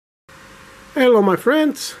Hello my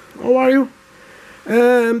friends, how are you?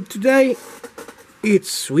 Today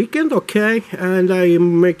it's weekend, okay, and I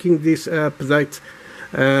am making this update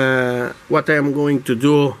what I am going to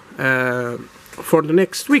do for the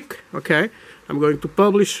next week, okay. I'm going to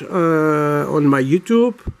publish on my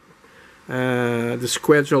YouTube the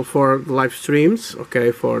schedule for the live streams,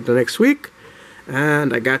 okay, for the next week.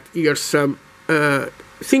 And I got here some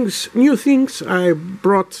new things I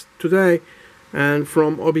brought today and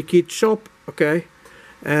from Hobby Kit shop, okay,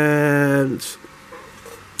 and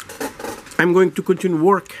I'm going to continue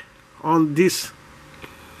work on this.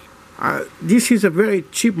 This is a very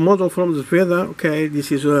cheap model from the Sveda, okay.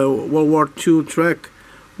 This is a World War II truck,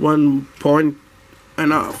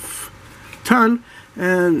 1.5 ton,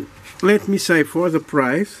 and let me say, for the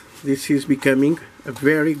price, this is becoming a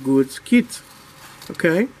very good kit,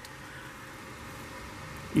 okay.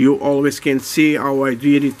 You always can see how I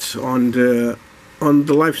did it on the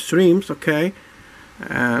live streams, okay,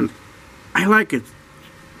 and I like it.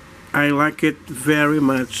 I like it very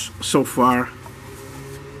much so far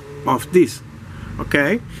of this,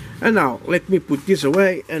 okay. And now let me put this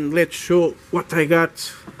away and let's show what I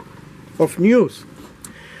got of news.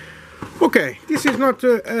 Okay, this is not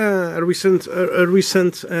a recent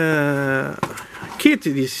kit.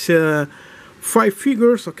 This 5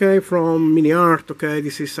 figures, okay, from Miniart, okay.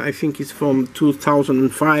 This is, I think it's from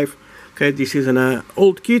 2005, okay. This is an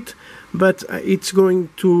old kit, but it's going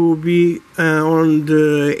to be on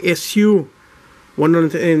the SU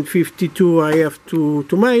 152 I have to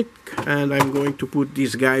make, and I'm going to put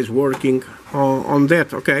these guys working on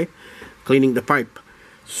that, okay, cleaning the pipe.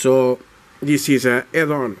 So this is a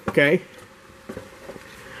add-on, okay.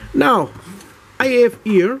 Now I have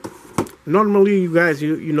here, normally you guys,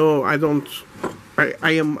 you know, I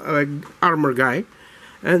am an armor guy,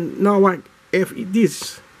 and now I have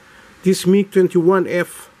this MiG 21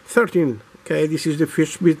 F13, okay. This is the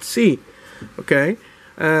fish bit C, okay.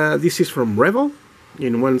 This is from Revel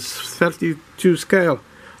in 1/32 scale,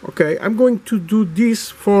 okay. I'm going to do this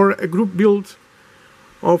for a group build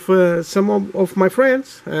of some of my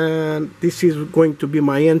friends, and this is going to be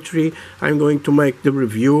my entry. I'm going to make the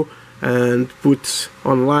review and put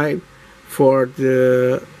online for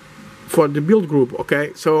the build group,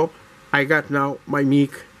 okay. So I got now my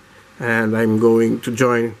MiG and I'm going to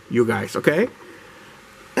join you guys, okay.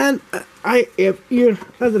 And I have here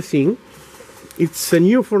other thing. It's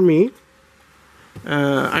new for me.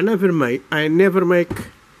 I never make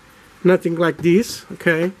nothing like this,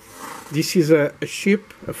 okay. This is a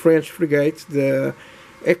ship, a French frigate, the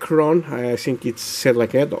Acheron, I think it's said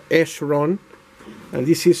like that, or Acheron, and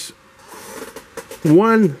this is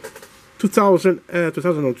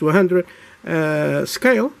 2200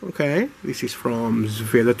 scale, okay. This is from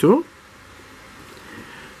Sveda too,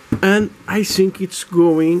 and I think it's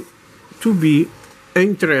going to be an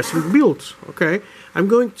interesting build, okay. I'm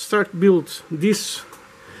going to start build this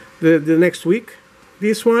the next week,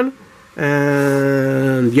 this one,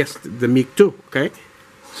 and yes, the MiG too, okay.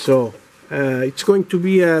 So it's going to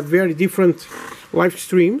be a very different live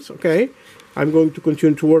streams, okay. I'm going to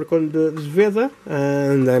continue to work on the Sveda,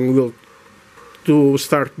 and I'm going to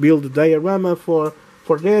start build the diorama for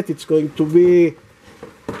that. It's going to be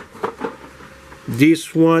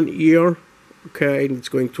this one here, okay, and it's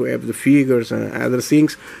going to have the figures and other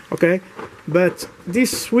things, okay. But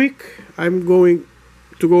this week I'm going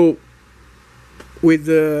to go with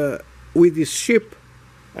this ship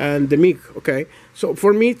and the MiG, okay. So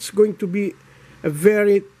for me it's going to be a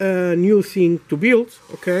very new thing to build,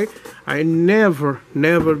 okay. I never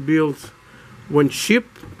built one ship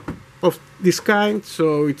of this kind,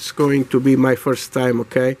 so it's going to be my first time,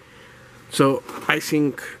 okay. So I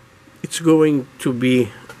think it's going to be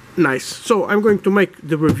nice. So I'm going to make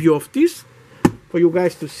the review of this for you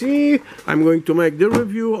guys to see. I'm going to make the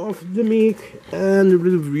review of the MiG and the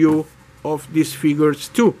review of these figures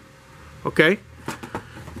too, okay.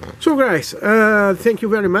 So guys, thank you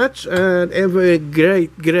very much and have a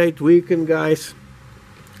great weekend, guys.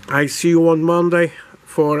 I see you on Monday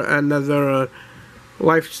for another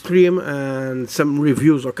live stream and some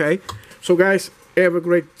reviews, okay. So guys, have a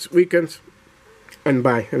great weekend and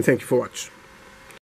bye, and thank you for watching.